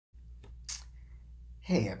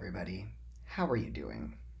Hey everybody, how are you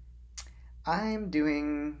doing? I'm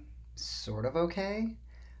doing sort of okay.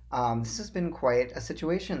 This has been quite a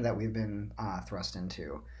situation that we've been thrust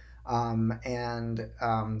into. And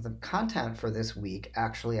the content for this week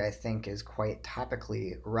actually, I think, is quite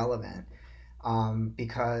topically relevant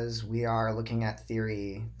because we are looking at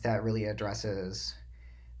theory that really addresses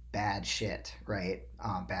bad shit, right?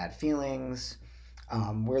 Bad feelings.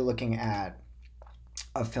 We're looking at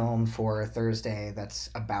a film for Thursday that's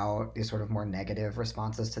about these sort of more negative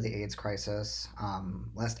responses to the AIDS crisis,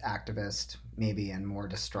 less activist, maybe, and more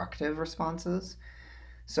destructive responses.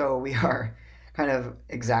 So we are kind of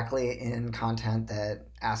exactly in content that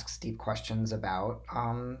asks deep questions about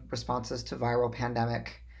responses to viral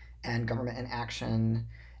pandemic and government inaction.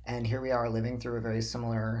 And here we are living through a very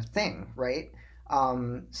similar thing, right?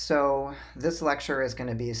 So this lecture is going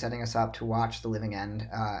to be setting us up to watch The Living End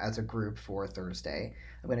as a group for Thursday.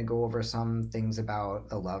 I'm going to go over some things about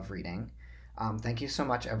the love reading. Thank you so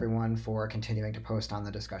much, everyone, for continuing to post on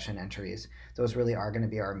the discussion entries. Those really are going to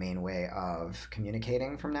be our main way of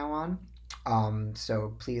communicating from now on.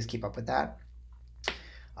 So please keep up with that.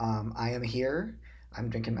 I am here. I'm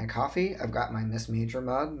drinking my coffee. I've got my Miss Major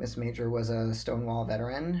mug. Miss Major was a Stonewall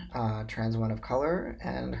veteran, trans one of color,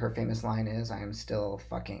 and her famous line is, "I am still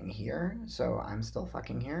fucking here." So I'm still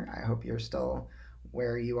fucking here. I hope you're still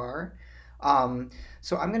where you are. Um,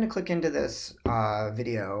 so I'm going to click into this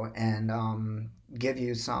video and give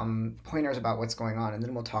you some pointers about what's going on, and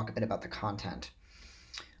then we'll talk a bit about the content.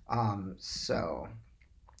 So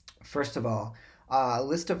first of all, a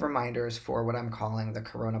list of reminders for what I'm calling the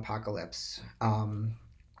Corona apocalypse.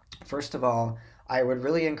 First of all, I would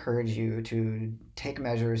really encourage you to take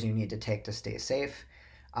measures you need to take to stay safe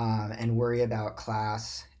and worry about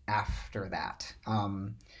class after that.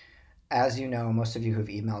 As you know, most of you who've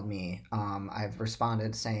emailed me, I've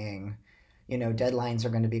responded saying, deadlines are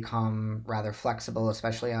going to become rather flexible,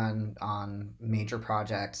 especially on major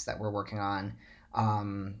projects that we're working on.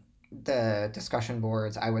 The discussion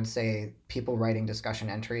boards, I would say people writing discussion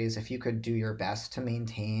entries, if you could do your best to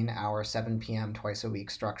maintain our 7 p.m. twice a week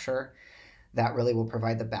structure, that really will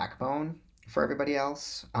provide the backbone for everybody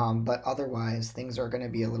else. But otherwise, things are going to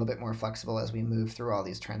be a little bit more flexible as we move through all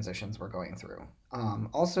these transitions we're going through.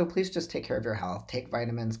 Also, please just take care of your health. Take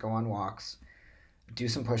vitamins, go on walks, do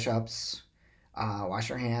some push ups, wash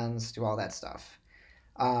your hands, do all that stuff.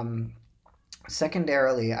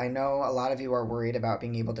 Secondarily, I know a lot of you are worried about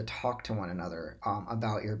being able to talk to one another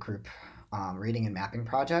about your group reading and mapping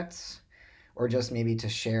projects, or just maybe to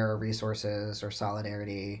share resources or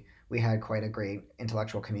solidarity. We had quite a great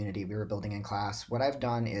intellectual community we were building in class. What I've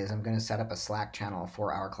done is I'm going to set up a Slack channel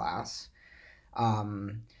for our class.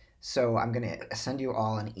 So I'm going to send you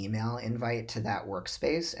all an email invite to that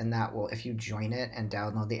workspace, and that will, if you join it and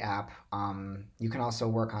download the app, you can also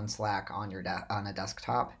work on Slack on your on a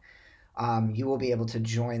desktop. You will be able to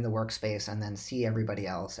join the workspace and then see everybody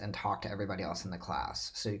else and talk to everybody else in the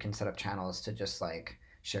class. So you can set up channels to just like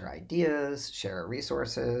share ideas, share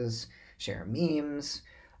resources, share memes,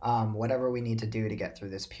 whatever we need to do to get through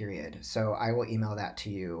this period. So I will email that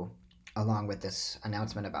to you along with this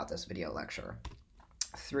announcement about this video lecture.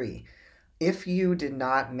 3, if you did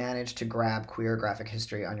not manage to grab Queer Graphic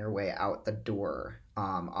History on your way out the door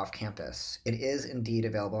off campus, it is indeed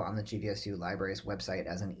available on the GVSU Library's website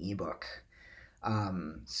as an ebook.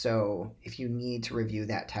 So if you need to review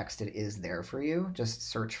that text, it is there for you. Just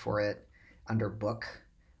search for it under book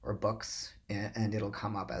or books, and it'll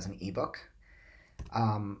come up as an ebook.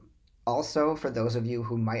 Also, for those of you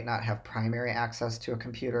who might not have primary access to a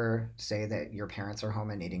computer, say that your parents are home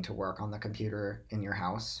and needing to work on the computer in your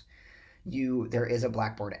house, there is a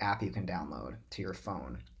Blackboard app you can download to your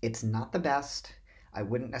phone. It's not the best. I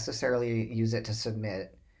wouldn't necessarily use it to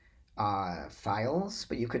submit files,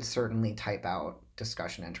 but you could certainly type out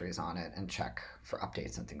discussion entries on it and check for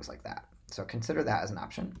updates and things like that. So consider that as an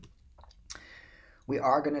option. We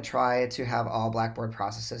are going to try to have all Blackboard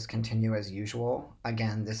processes continue as usual.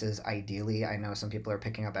 Again, this is ideally. I know some people are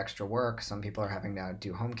picking up extra work. Some people are having to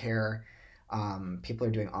do home care. People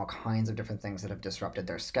are doing all kinds of different things that have disrupted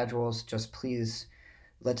their schedules. Just please,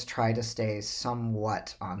 let's try to stay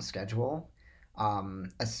somewhat on schedule,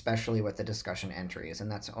 especially with the discussion entries. And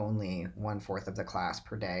that's only 1/4 of the class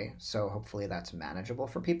per day. So hopefully that's manageable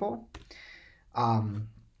for people.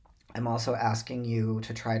 I'm also asking you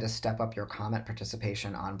to try to step up your comment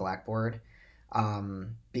participation on Blackboard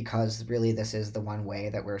because really this is the one way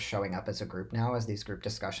that we're showing up as a group now, as these group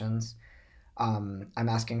discussions. I'm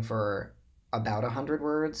asking for about 100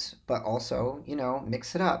 words, but also,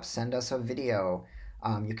 mix it up. Send us a video.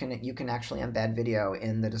 You can actually embed video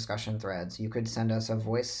in the discussion threads. You could send us a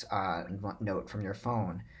voice note from your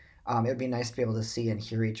phone. It would be nice to be able to see and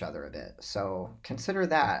hear each other a bit. So consider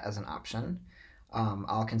that as an option.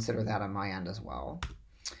 I'll consider that on my end as well.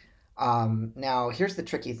 Now, here's the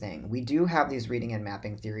tricky thing. We do have these reading and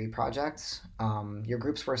mapping theory projects. Your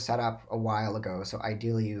groups were set up a while ago, so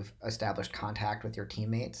ideally you've established contact with your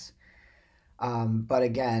teammates. But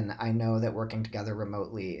again, I know that working together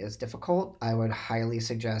remotely is difficult. I would highly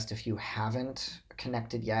suggest, if you haven't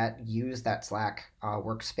connected yet, use that Slack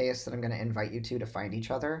workspace that I'm going to invite you to find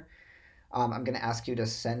each other. I'm going to ask you to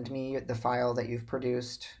send me the file that you've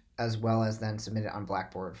produced, as well as then submit it on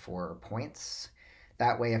Blackboard for points.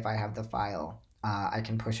 That way, if I have the file, I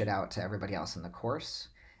can push it out to everybody else in the course,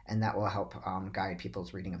 and that will help guide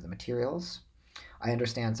people's reading of the materials. I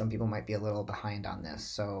understand some people might be a little behind on this,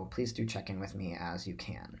 so please do check in with me as you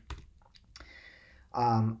can.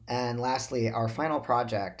 And lastly, our final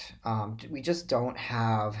project, we didn't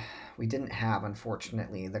have,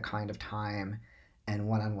 unfortunately, the kind of time and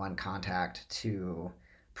one-on-one contact to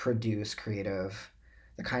produce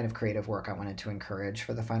the kind of creative work I wanted to encourage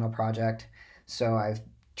for the final project. So I've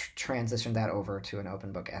transitioned that over to an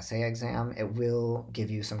open book essay exam. It will give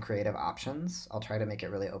you some creative options. I'll try to make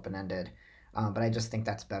it really open-ended. But I just think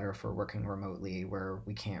that's better for working remotely, where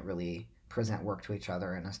we can't really present work to each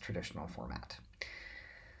other in a traditional format.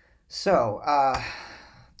 So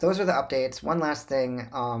those are the updates. One last thing.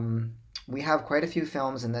 We have quite a few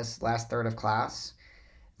films in this last third of class.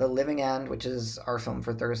 The Living End, which is our film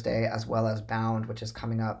for Thursday, as well as Bound, which is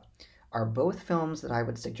coming up, are both films that I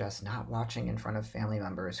would suggest not watching in front of family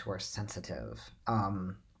members who are sensitive.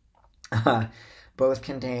 Both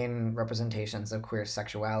contain representations of queer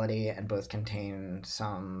sexuality, and both contain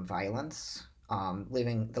some violence.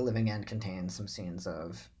 The Living End contains some scenes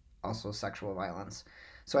of also sexual violence.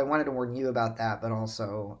 So I wanted to warn you about that, but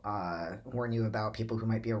also warn you about people who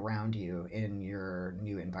might be around you in your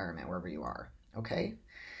new environment, wherever you are. Okay?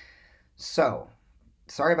 So,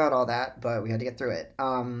 sorry about all that, but we had to get through it.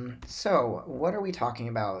 So, what are we talking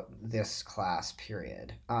about this class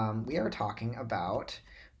period? We are talking about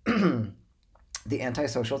the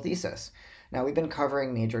antisocial thesis. Now, we've been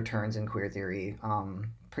covering major turns in queer theory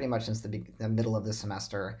pretty much since the middle of the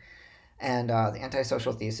semester. And the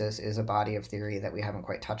antisocial thesis is a body of theory that we haven't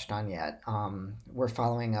quite touched on yet. We're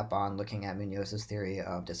following up on looking at Munoz's theory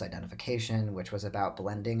of disidentification, which was about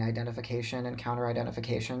blending identification and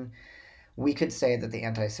counter-identification. We could say that the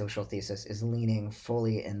antisocial thesis is leaning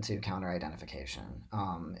fully into counter-identification.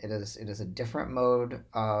 It is a different mode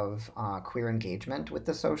of queer engagement with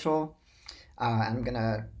the social. I'm going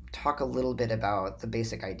to talk a little bit about the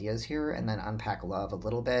basic ideas here, and then unpack love a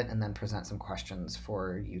little bit, and then present some questions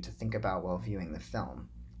for you to think about while viewing the film.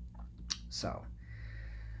 So,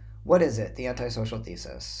 what is it, the antisocial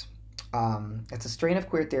thesis? It's a strain of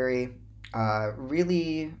queer theory,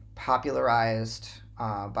 really popularized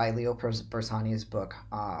by Leo Bersani's book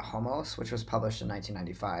Homos, which was published in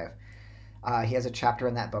 1995. He has a chapter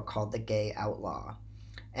in that book called The Gay Outlaw.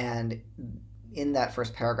 And in that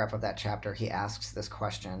first paragraph of that chapter, he asks this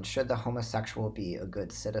question: should the homosexual be a good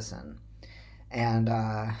citizen? And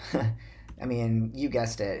I mean, you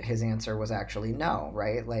guessed it, his answer was actually no,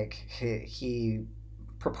 right? Like, he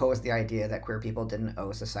proposed the idea that queer people didn't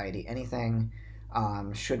owe society anything,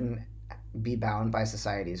 shouldn't be bound by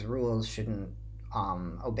society's rules, shouldn't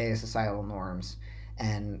obey societal norms,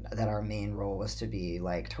 and that our main role was to be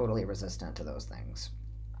like totally resistant to those things,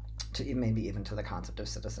 to maybe even to the concept of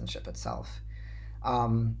citizenship itself.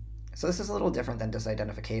 So this is a little different than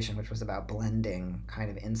disidentification, which was about blending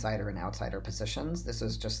kind of insider and outsider positions. This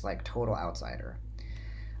is just like total outsider.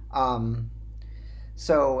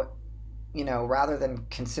 So, rather than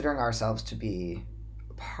considering ourselves to be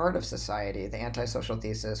part of society, the antisocial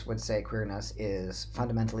thesis would say queerness is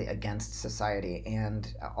fundamentally against society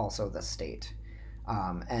and also the state.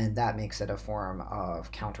 And that makes it a form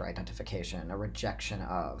of counter-identification, a rejection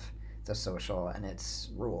of the social and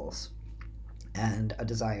its rules, and a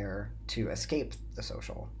desire to escape the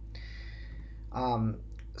social.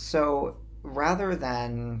 So rather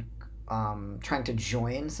than trying to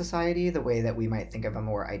join society the way that we might think of a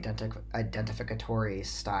more identificatory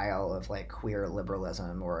style of like queer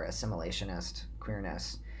liberalism or assimilationist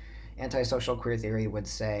queerness, antisocial queer theory would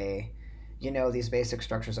say, these basic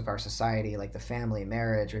structures of our society, like the family,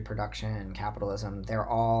 marriage, reproduction, capitalism, they're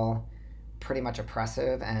all pretty much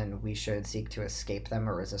oppressive, and we should seek to escape them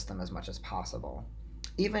or resist them as much as possible.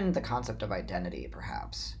 Even the concept of identity,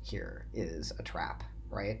 perhaps, here is a trap,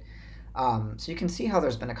 right? So you can see how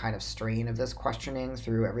there's been a kind of strain of this questioning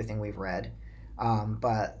through everything we've read,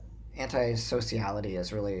 but antisociality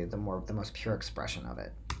is really the most pure expression of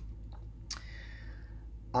it.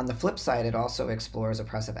 On the flip side, it also explores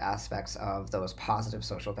oppressive aspects of those positive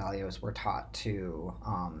social values we're taught to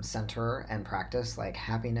center and practice, like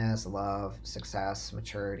happiness, love, success,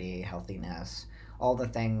 maturity, healthiness, all the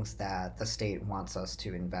things that the state wants us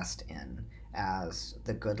to invest in as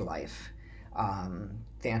the good life.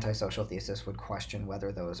 The antisocial thesis would question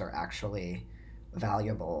whether those are actually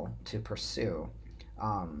valuable to pursue,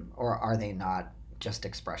 or are they not just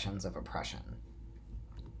expressions of oppression?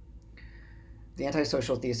 The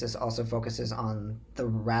antisocial thesis also focuses on the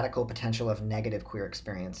radical potential of negative queer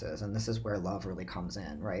experiences, and this is where love really comes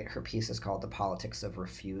in, right? Her piece is called The Politics of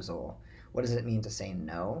Refusal. What does it mean to say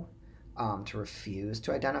no? To refuse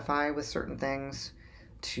to identify with certain things,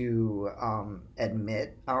 to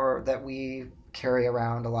admit that we carry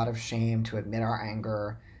around a lot of shame, to admit our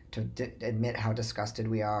anger, to admit how disgusted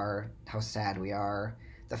we are, how sad we are,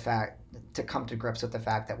 the fact to come to grips with the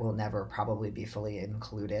fact that we'll never probably be fully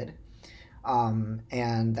included,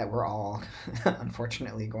 and that we're all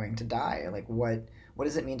unfortunately going to die. Like, what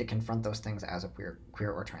does it mean to confront those things as a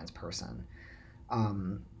queer or trans person?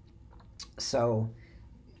 So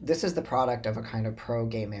this is the product of a kind of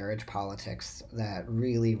pro-gay marriage politics that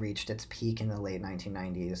really reached its peak in the late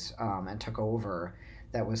 1990s, and took over,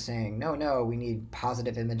 that was saying, no, we need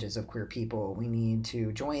positive images of queer people. We need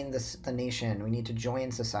to join the nation. We need to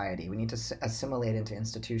join society. We need to assimilate into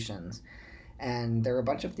institutions. And there were a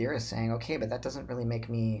bunch of theorists saying, okay, but that doesn't really make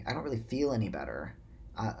me, I don't really feel any better,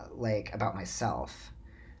 like, about myself.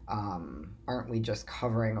 Aren't we just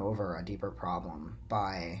covering over a deeper problem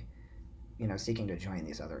by, seeking to join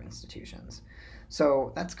these other institutions?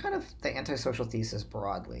 So that's kind of the antisocial thesis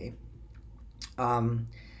broadly.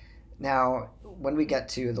 Now, when we get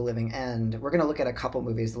to The Living End, we're going to look at a couple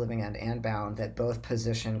movies, The Living End and Bound, that both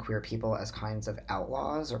position queer people as kinds of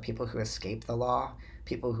outlaws, or people who escape the law,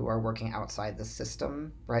 people who are working outside the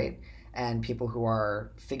system, right? And people who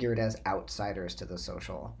are figured as outsiders to the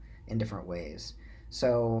social in different ways.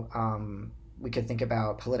 So we could think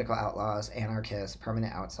about political outlaws, anarchists,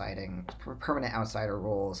 permanent outsider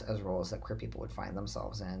roles as roles that queer people would find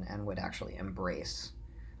themselves in and would actually embrace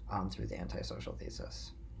through the antisocial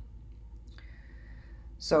thesis.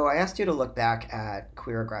 So I asked you to look back at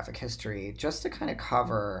queer graphic history just to kind of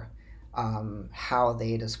cover how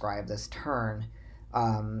they describe this turn.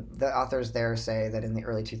 The authors there say that in the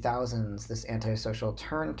early 2000s, this antisocial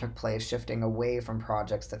turn took place, shifting away from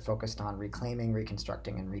projects that focused on reclaiming,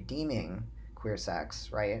 reconstructing, and redeeming queer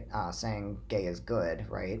sex, right? Saying gay is good,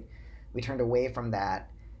 right? We turned away from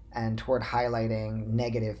that and toward highlighting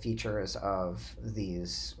negative features of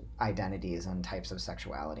these identities and types of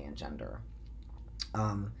sexuality and gender.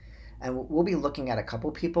 And we'll be looking at a couple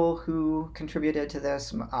people who contributed to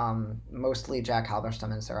this, mostly Jack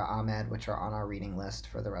Halberstam and Sarah Ahmed, which are on our reading list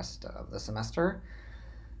for the rest of the semester.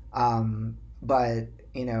 But,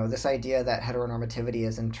 this idea that heteronormativity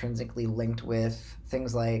is intrinsically linked with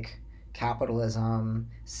things like capitalism,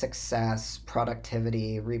 success,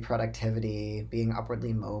 productivity, reproductivity, being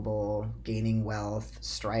upwardly mobile, gaining wealth,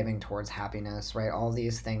 striving towards happiness, right? All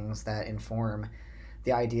these things that inform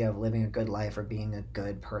the idea of living a good life or being a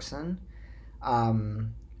good person.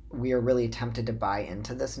 We are really tempted to buy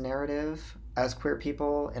into this narrative as queer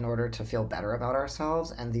people in order to feel better about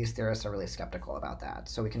ourselves, and these theorists are really skeptical about that.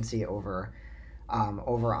 So we can see over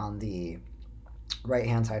on the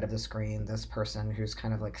right-hand side of the screen, this person who's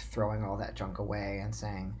kind of like throwing all that junk away and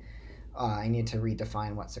saying, I need to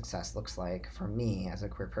redefine what success looks like for me as a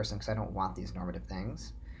queer person because I don't want these normative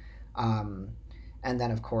things. And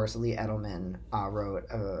then, of course, Lee Edelman wrote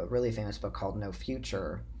a really famous book called No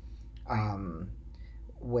Future,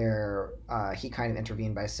 where he kind of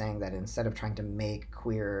intervened by saying that instead of trying to make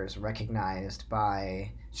queers recognized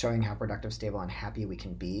by showing how productive, stable, and happy we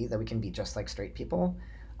can be, that we can be just like straight people,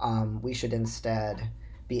 we should instead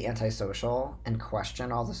be antisocial and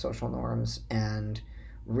question all the social norms and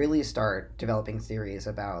really start developing theories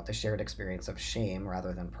about the shared experience of shame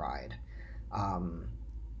rather than pride.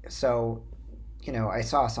 So I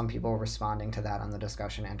saw some people responding to that on the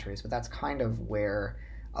discussion entries, but that's kind of where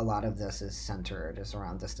a lot of this is centered, is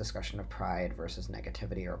around this discussion of pride versus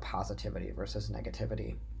negativity, or positivity versus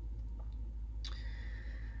negativity.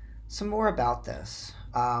 Some more about this.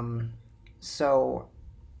 So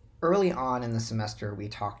early on in the semester, we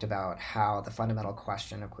talked about how the fundamental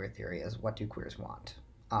question of queer theory is, what do queers want?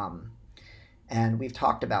 And we've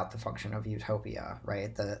talked about the function of utopia,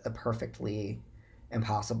 right? The perfectly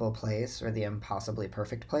impossible place, or the impossibly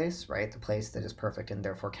perfect place, right? The place that is perfect and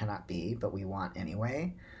therefore cannot be, but we want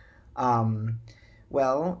anyway.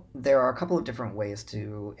 Well, there are a couple of different ways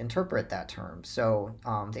to interpret that term. So,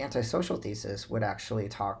 the antisocial thesis would actually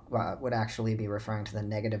be referring to the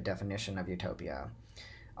negative definition of utopia,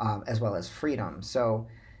 as well as freedom. So,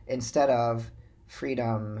 instead of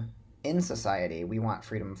freedom in society, we want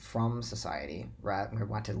freedom from society. Right? We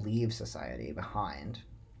want to leave society behind,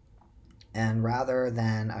 and rather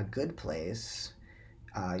than a good place,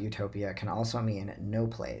 utopia can also mean no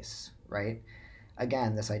place. Right?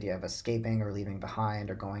 Again, this idea of escaping or leaving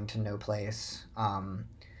behind or going to no place.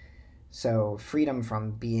 So freedom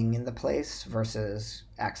from being in the place versus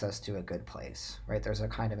access to a good place, right? There's a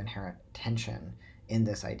kind of inherent tension in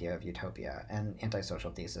this idea of utopia, and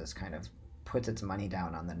antisocial thesis kind of puts its money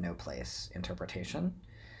down on the no place interpretation.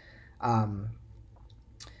 Um,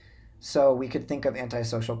 so we could think of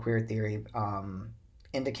antisocial queer theory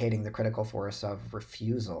indicating the critical force of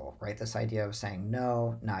refusal, right? This idea of saying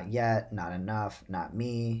no, not yet, not enough, not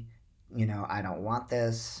me, I don't want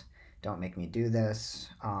this, don't make me do this,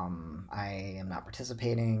 I am not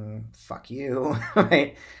participating, fuck you,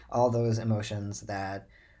 right? All those emotions that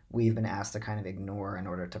we've been asked to kind of ignore in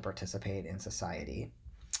order to participate in society.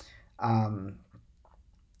 Um,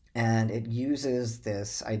 and it uses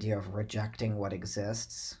this idea of rejecting what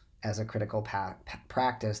exists as a critical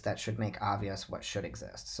practice that should make obvious what should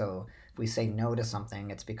exist. So if we say no to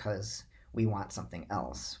something, it's because we want something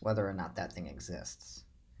else, whether or not that thing exists.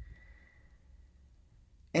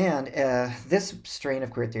 And this strain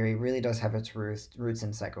of queer theory really does have its roots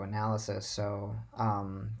in psychoanalysis. So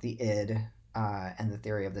the id and the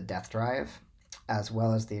theory of the death drive, as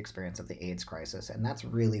well as the experience of the AIDS crisis. And that's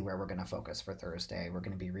really where we're going to focus for Thursday. We're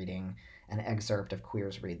going to be reading an excerpt of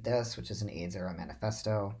Queers Read This, which is an AIDS era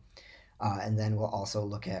manifesto. And then we'll also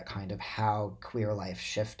look at kind of how queer life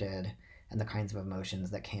shifted and the kinds of emotions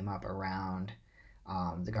that came up around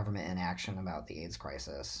the government inaction about the AIDS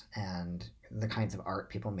crisis and the kinds of art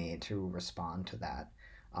people made to respond to that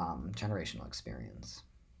generational experience.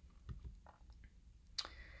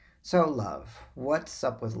 So, love. What's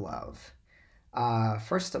up with love?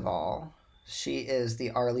 First of all, she is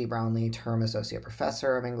the Arlie Brownlee Term Associate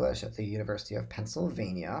Professor of English at the University of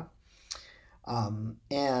Pennsylvania.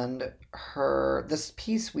 And this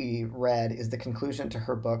piece we read is the conclusion to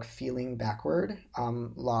her book Feeling Backward,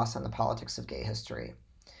 Loss and the Politics of Gay History.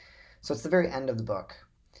 So it's the very end of the book,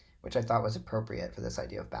 which I thought was appropriate for this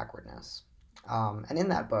idea of backwardness. And in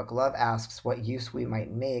that book, Love asks what use we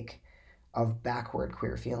might make of backward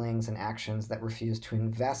queer feelings and actions that refuse to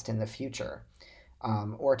invest in the future,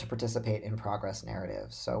 or to participate in progress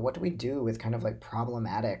narratives. So what do we do with kind of like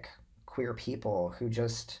problematic queer people who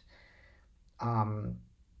just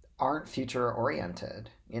aren't future oriented?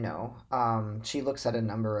 She looks at a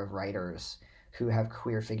number of writers who have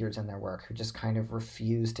queer figures in their work who just kind of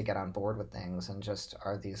refuse to get on board with things and just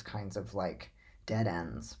are these kinds of like dead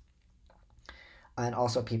ends. And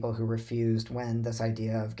also people who refused when this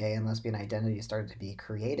idea of gay and lesbian identity started to be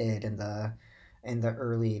created in the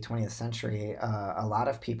early 20th century. A lot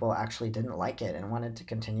of people actually didn't like it and wanted to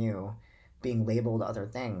continue being labeled other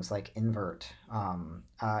things like invert,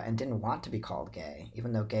 and didn't want to be called gay,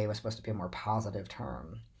 even though gay was supposed to be a more positive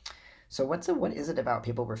term. So what is it about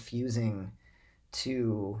people refusing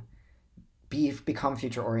to become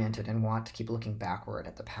future oriented and want to keep looking backward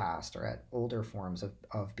at the past or at older forms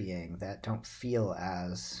of being that don't feel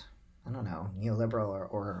as, I don't know,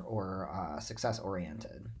 neoliberal or success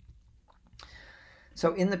oriented?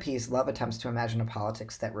 So in the piece, Love attempts to imagine a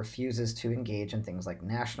politics that refuses to engage in things like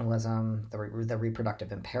nationalism, the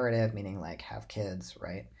reproductive imperative, meaning like have kids,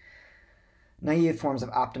 right? Naive forms of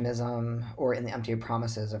optimism, or in the empty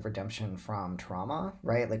promises of redemption from trauma,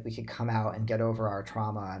 right? Like we could come out and get over our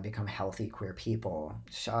trauma and become healthy queer people.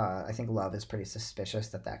 I think Love is pretty suspicious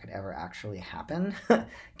that that could ever actually happen,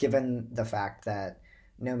 given the fact that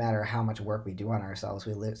no matter how much work we do on ourselves,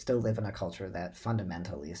 we still live in a culture that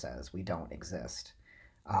fundamentally says we don't exist.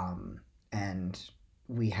 And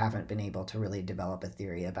we haven't been able to really develop a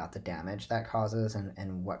theory about the damage that causes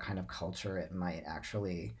and what kind of culture it might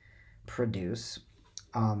actually produce.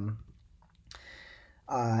 Um,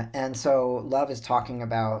 and so Love is talking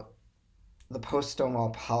about the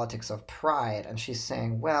post-Stonewall politics of pride, and she's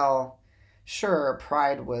saying, well, sure,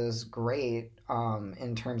 pride was great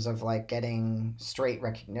in terms of like getting straight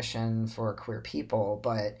recognition for queer people,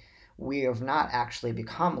 but we have not actually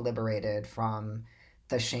become liberated from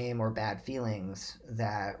the shame or bad feelings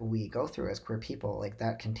that we go through as queer people. Like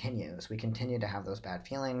that continues. We continue to have those bad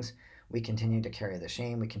feelings. We continue to carry the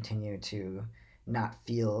shame. We continue to not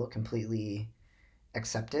feel completely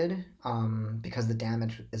accepted, because the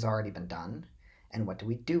damage has already been done. And what do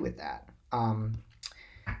we do with that?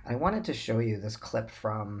 I wanted to show you this clip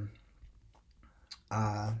from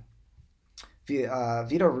Uh,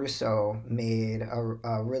 Vito Russo made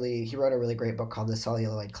he wrote a really great book called The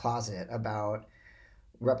Celluloid Closet about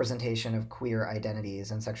representation of queer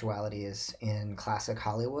identities and sexualities in classic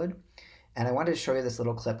Hollywood. And I wanted to show you this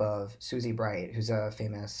little clip of Susie Bright, who's a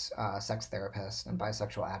famous sex therapist and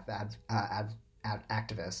bisexual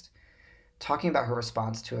activist, talking about her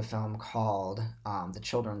response to a film called The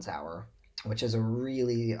Children's Hour, which is a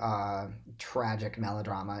really tragic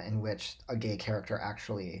melodrama in which a gay character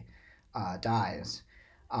actually dies.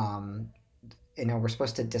 Um, we're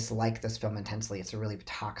supposed to dislike this film intensely. It's a really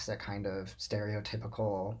toxic kind of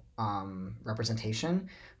stereotypical representation.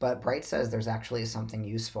 But Bright says there's actually something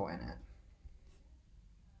useful in it.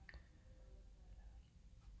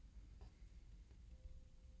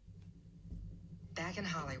 Back in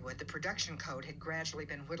Hollywood, the production code had gradually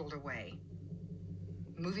been whittled away.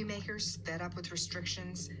 Movie makers, fed up with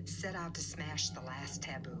restrictions, set out to smash the last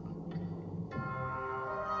taboo.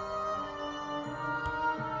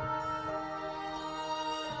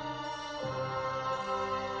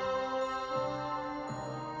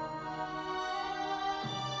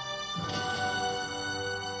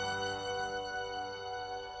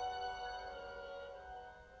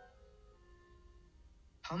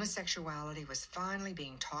 Homosexuality was finally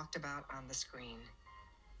being talked about on the screen,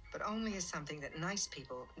 but only as something that nice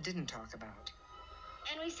people didn't talk about.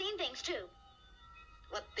 And we've seen things too.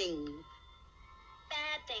 What thing?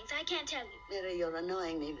 Bad things. I can't tell you. Mary, you're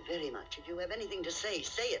annoying me very much. If you have anything to say,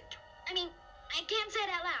 say it. I mean, I can't say it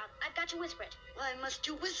out loud. I've got to whisper it. Why must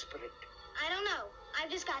you whisper it? I don't know. I've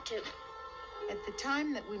just got to. At the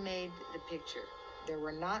time that we made the picture, there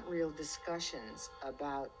were not real discussions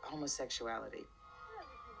about homosexuality.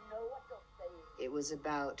 It was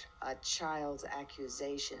about a child's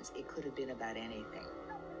accusations. It could have been about anything.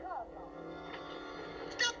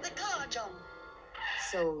 Stop the car, John.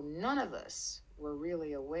 So none of us were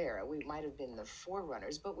really aware. We might have been the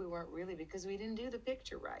forerunners, but we weren't really because we didn't do the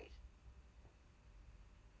picture right.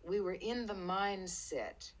 We were in the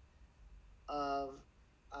mindset of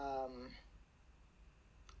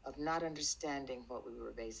not understanding what we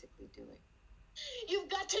were basically doing. You've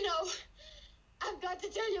got to know. I've got to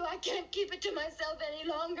tell you, I can't keep it to myself any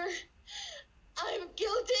longer. I'm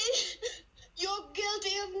guilty. You're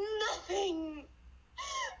guilty of nothing.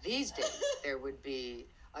 These days, there would be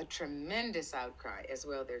a tremendous outcry, as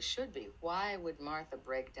well there should be. Why would Martha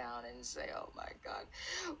break down and say, oh my God,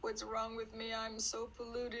 what's wrong with me? I'm so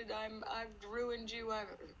polluted. I've ruined you.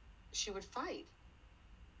 She would fight.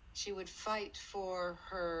 She would fight for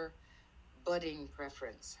her budding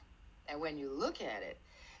preference. And when you look at it,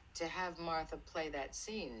 to have Martha play that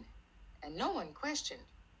scene, and no one questioned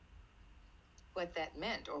what that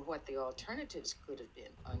meant or what the alternatives could have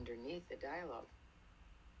been underneath the dialogue.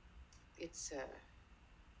 It's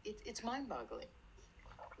mind-boggling.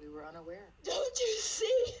 We were unaware. Don't you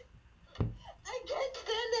see? I can't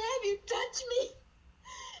stand to have you touch me.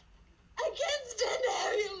 I can't stand to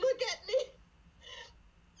have you look at me.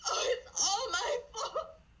 Oh, it's all my fault.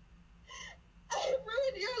 I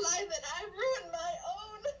ruined your life and I ruined my own.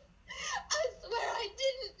 I swear I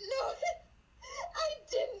didn't know it. I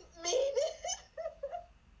didn't mean it.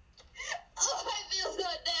 Oh, I feel so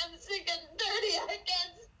damn sick and dirty. I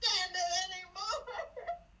can't stand it anymore.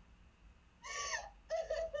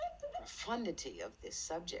 The profundity of this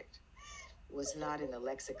subject was not in the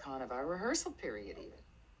lexicon of our rehearsal period even.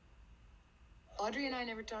 Audrey and I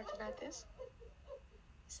never talked about this.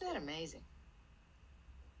 Isn't that amazing?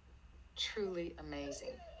 Truly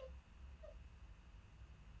amazing.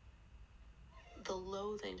 The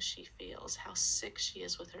loathing she feels, how sick she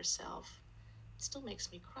is with herself, it still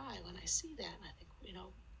makes me cry when I see that. And I think,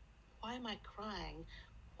 why am I crying?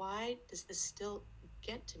 Why does this still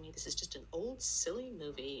get to me? This is just an old, silly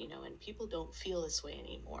movie, and people don't feel this way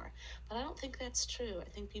anymore. But I don't think that's true. I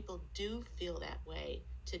think people do feel that way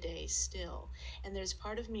today still. And there's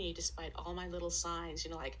part of me, despite all my little signs,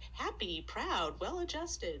 like happy, proud,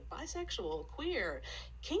 well-adjusted, bisexual, queer,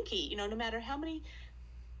 kinky, no matter how many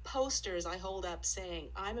posters I hold up saying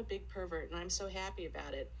I'm a big pervert and I'm so happy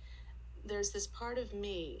about it, there's this part of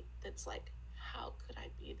me that's like, how could I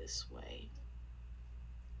be this way?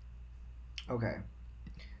 Okay.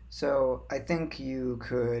 So I think you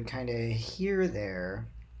could kind of hear there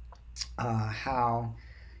how,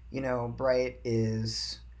 Bright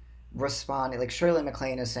is responding. Like Shirley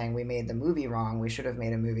MacLaine is saying, we made the movie wrong. We should have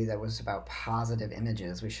made a movie that was about positive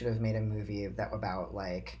images. We should have made a movie that about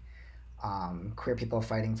like queer people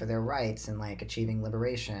fighting for their rights and like achieving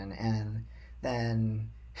liberation. And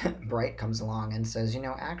then Bright comes along and says,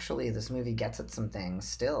 actually, this movie gets at some things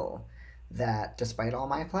still that despite all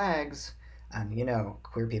my flags,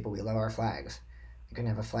 queer people, we love our flags. You couldn't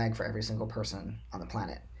have a flag for every single person on the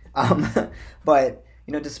planet. Um, but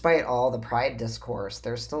despite all the pride discourse,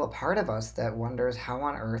 there's still a part of us that wonders how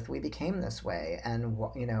on earth we became this way, and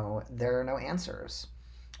there are no answers,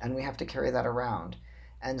 and we have to carry that around.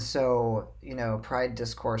 And so, pride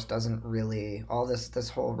discourse doesn't really, all this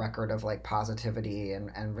whole record of like positivity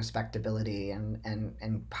and respectability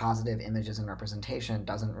and positive images and representation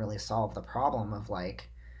doesn't really solve the problem of like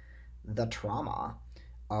the trauma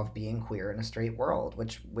of being queer in a straight world,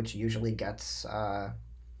 which usually gets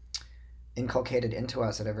inculcated into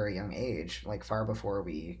us at a very young age, like far before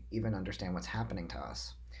we even understand what's happening to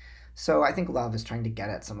us. So I think Love is trying to get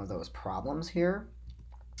at some of those problems here.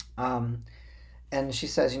 Um, and she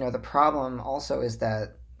says, the problem also is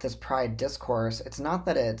that this pride discourse, it's not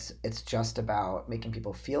that it's just about making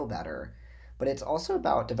people feel better, but it's also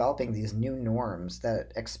about developing these new norms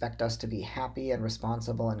that expect us to be happy and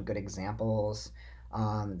responsible and good examples,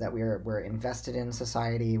 that we're invested in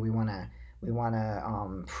society. We want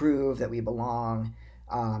to prove that we belong.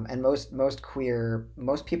 And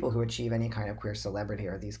most people who achieve any kind of queer celebrity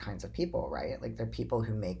are these kinds of people, right? Like they're people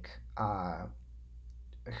who make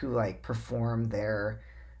who like perform their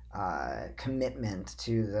commitment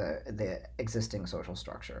to the existing social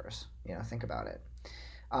structures. Think about it.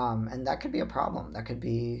 And that could be a problem. That could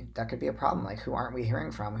be a problem. Like, who aren't we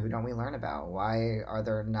hearing from? Who don't we learn about? Why are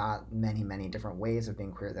there not many different ways of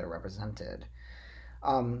being queer that are represented?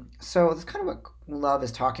 So that's kind of what Love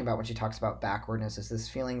is talking about when she talks about backwardness, is this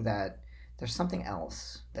feeling that there's something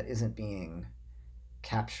else that isn't being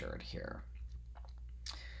captured here.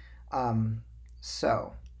 Um,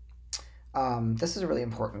 so this is a really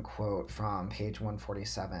important quote from page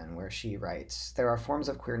 147, where she writes, "There are forms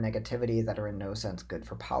of queer negativity that are in no sense good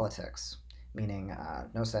for politics," meaning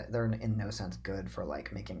they're in no sense good for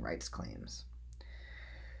like making rights claims.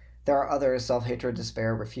 There are others, self-hatred,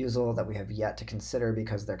 despair, refusal, that we have yet to consider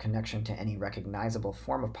because their connection to any recognizable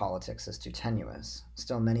form of politics is too tenuous.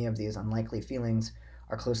 Still, many of these unlikely feelings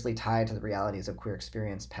are closely tied to the realities of queer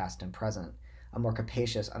experience, past and present. A more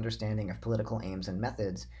capacious understanding of political aims and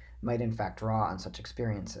methods might in fact draw on such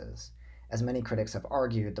experiences. As many critics have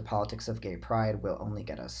argued, the politics of gay pride will only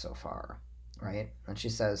get us so far. Right? And she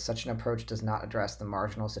says, such an approach does not address the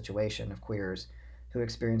marginal situation of queers who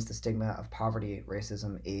experience the stigma of poverty,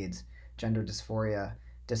 racism, AIDS, gender dysphoria,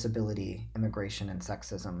 disability, immigration, and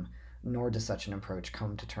sexism, nor does such an approach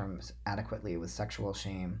come to terms adequately with sexual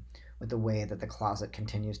shame, with the way that the closet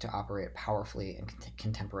continues to operate powerfully in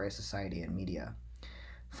contemporary society and media.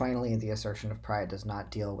 Finally, the assertion of pride does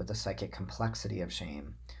not deal with the psychic complexity of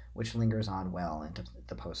shame, which lingers on well into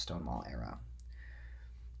the post-Stonewall era.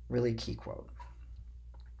 Really key quote.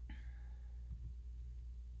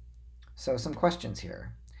 So some questions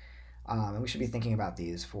here, and we should be thinking about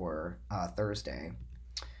these for Thursday,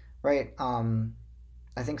 right?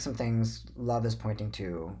 I think some things Love is pointing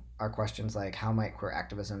to are questions like, how might queer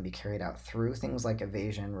activism be carried out through things like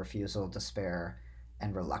evasion, refusal, despair,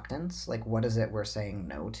 and reluctance? Like, what is it we're saying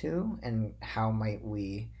no to, and how might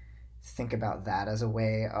we think about that as a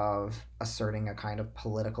way of asserting a kind of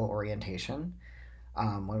political orientation?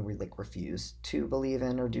 When we like refuse to believe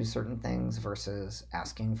in or do certain things versus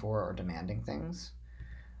asking for or demanding things.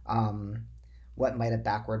 What might a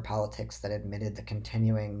backward politics that admitted the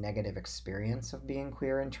continuing negative experience of being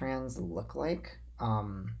queer and trans look like?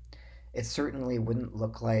 It certainly wouldn't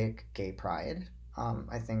look like gay pride.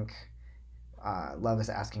 I think Love is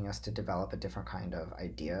asking us to develop a different kind of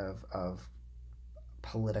idea of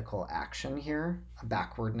political action here, a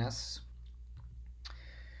backwardness.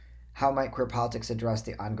 How might queer politics address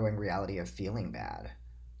the ongoing reality of feeling bad?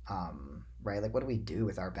 Right? Like, what do we do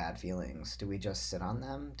with our bad feelings? Do we just sit on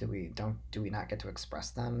them? Do we not get to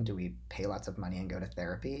express them? Do we pay lots of money and go to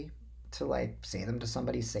therapy to like say them to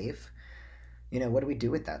somebody safe? What do we do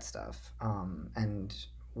with that stuff? And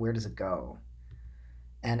where does it go?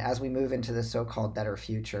 And as we move into the so-called better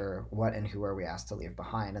future, what and who are we asked to leave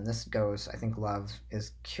behind? And this goes, I think Love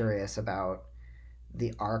is curious about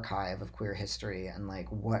the archive of queer history and like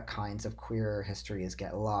what kinds of queer histories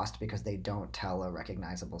get lost because they don't tell a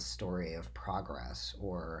recognizable story of progress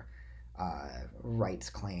or rights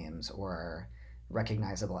claims or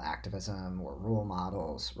recognizable activism or role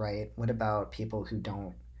models, right? What about people who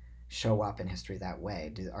don't show up in history that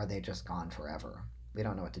way? Are they just gone forever? We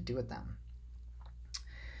don't know what to do with them.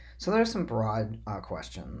 So there are some broad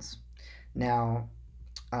questions. Now,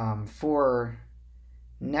 for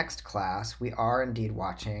next class, we are indeed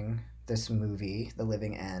watching this movie, The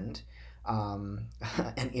Living End,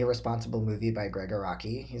 an irresponsible movie by Greg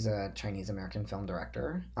Araki. He's a Chinese-American film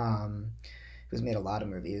director who's made a lot of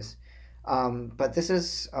movies. But this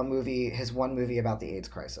is his one movie about the AIDS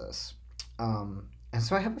crisis. And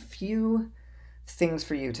so I have a few things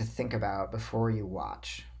for you to think about before you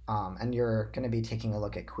watch. And you're going to be taking a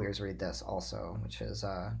look at Queers Read This also, which is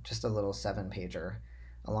just a little 7-pager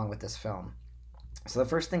along with this film. So the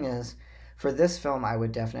first thing is, for this film, I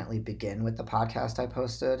would definitely begin with the podcast I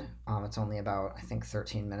posted. It's only about, I think,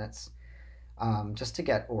 13 minutes. Just to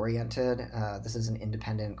get oriented, this is an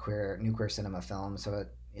independent new queer cinema film, so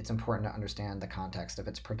it's important to understand the context of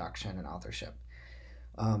its production and authorship.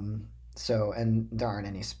 Um, and there aren't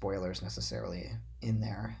any spoilers necessarily in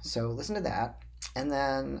there. So listen to that. And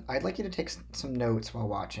then I'd like you to take some notes while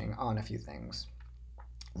watching on a few things.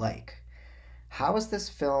 Like, how is this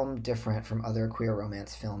film different from other queer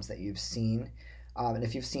romance films that you've seen? And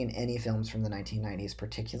if you've seen any films from the 1990s,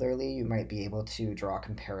 particularly, you might be able to draw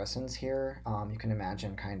comparisons here. You can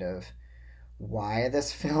imagine kind of why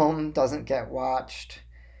this film doesn't get watched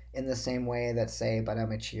in the same way that, say, But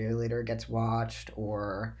I'm a Cheerleader gets watched,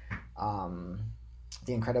 or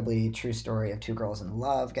The Incredibly True Story of Two Girls in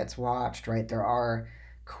Love gets watched, right? There are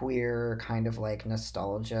queer kind of like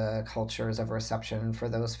nostalgia cultures of reception for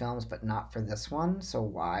those films, but not for this one. So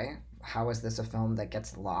why? How is this a film that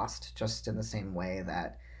gets lost just in the same way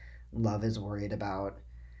that Love is worried about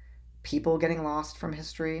people getting lost from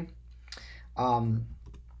history? Um,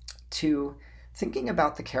 to thinking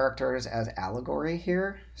about the characters as allegory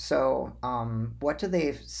here. So, what do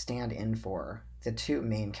they stand in for? The two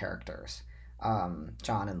main characters,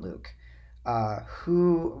 John and Luke.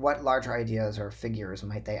 What larger ideas or figures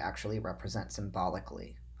might they actually represent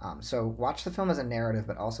symbolically? So, watch the film as a narrative,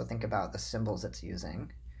 but also think about the symbols it's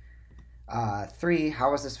using. 3,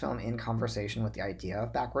 how is this film in conversation with the idea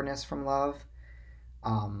of backwardness from love?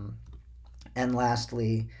 Um, and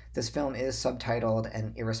lastly, this film is subtitled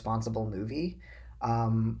An Irresponsible Movie.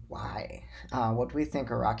 Why? What do we think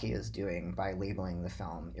Araki is doing by labeling the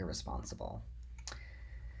film irresponsible?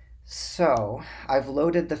 So, I've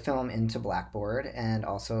loaded the film into Blackboard and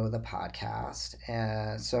also the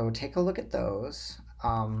podcast. So, take a look at those.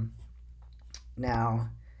 Now,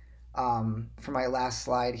 for my last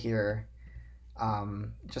slide here,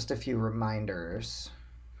 just a few reminders.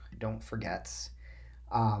 Don't forget.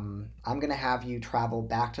 I'm going to have you travel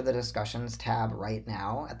back to the discussions tab right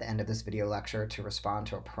now at the end of this video lecture to respond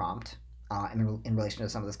to a prompt in relation to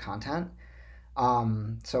some of this content.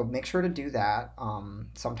 So make sure to do that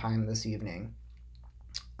sometime this evening.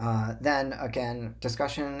 Then again,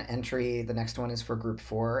 discussion entry, the next one is for group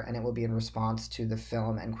 4, and it will be in response to the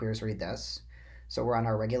film and Queers Read This. So we're on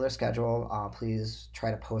our regular schedule. Please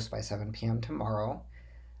try to post by 7 p.m. tomorrow.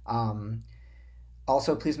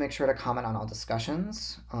 Also, please make sure to comment on all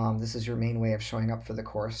discussions. This is your main way of showing up for the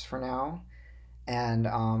course for now. And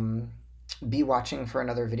be watching for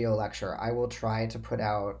another video lecture. I will try to put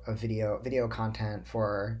out a video content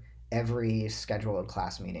for every scheduled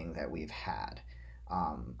class meeting that we've had.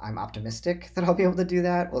 I'm optimistic that I'll be able to do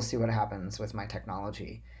that. We'll see what happens with my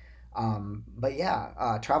technology. But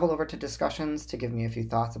yeah, travel over to discussions to give me a few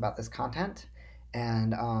thoughts about this content.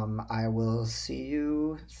 And I will see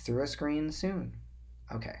you through a screen soon.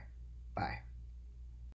 Okay, bye.